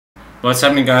What's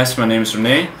happening, guys? My name is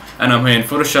Rene and I'm here in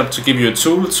Photoshop to give you a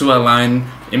tool to align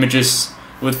images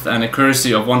with an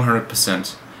accuracy of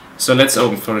 100%. So let's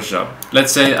open Photoshop.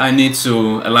 Let's say I need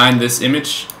to align this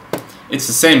image. It's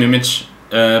the same image,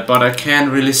 but I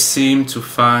can't really seem to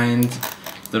find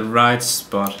the right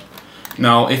spot.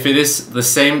 Now if it is the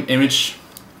same image,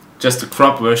 just a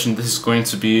crop version, this is going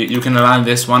to be, you can align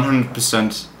this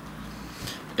 100%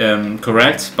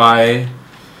 correct by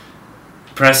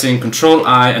pressing Ctrl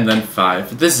I and then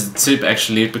 5. This is a tip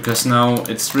actually, because now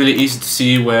it's really easy to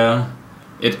see where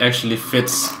it actually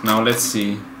fits. Now let's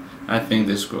see, I think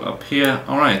this go up here.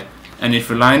 Alright, and if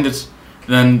you aligned it,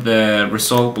 then the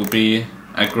result will be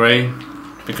a gray,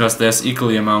 because there's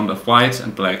equally amount of white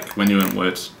and black when you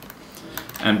invert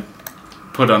and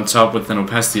put on top with an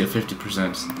opacity of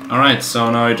 50%. Alright, so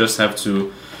now you just have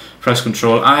to press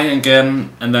Ctrl I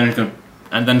again, and then you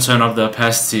can turn off the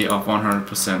opacity of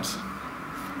 100%.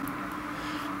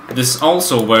 This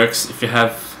also works if you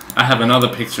have, I have another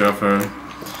picture of her,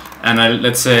 and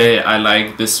let's say I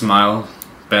like this smile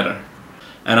better,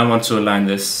 and I want to align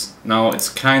this. Now it's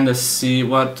kinda see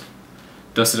what,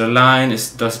 does it align,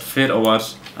 does it fit or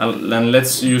what? Then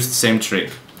let's use the same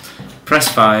trick. Press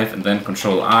 5 and then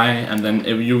Ctrl I, and then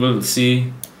you will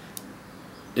see,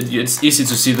 it's easy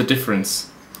to see the difference.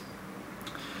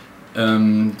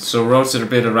 So rotate a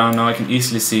bit around. Now I can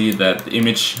easily see that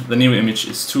the new image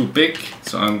is too big,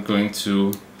 so I'm going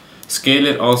to scale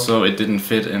it. Also it didn't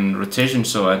fit in rotation,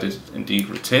 so I did indeed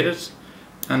rotate it,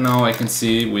 and now I can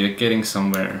see we are getting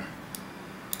somewhere.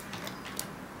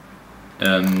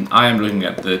 I am looking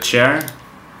at the chair,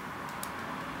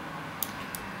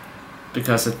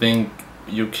 because I think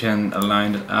you can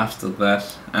align it after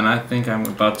that, and I think I'm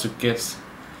about to get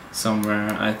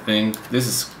somewhere. I think this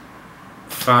is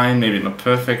fine, maybe not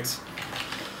perfect.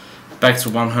 Back to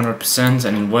 100%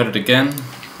 and invert it again.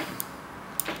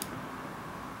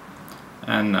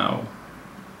 And now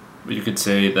you could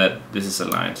say that this is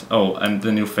aligned. Oh, and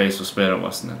the new face was better,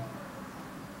 wasn't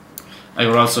it? I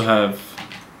could also have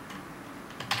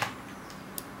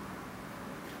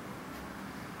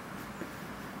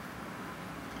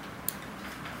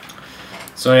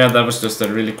so yeah, that was just a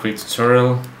really quick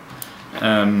tutorial.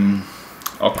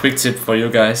 Or quick tip for you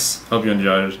guys. Hope you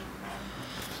enjoyed it.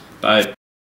 Bye.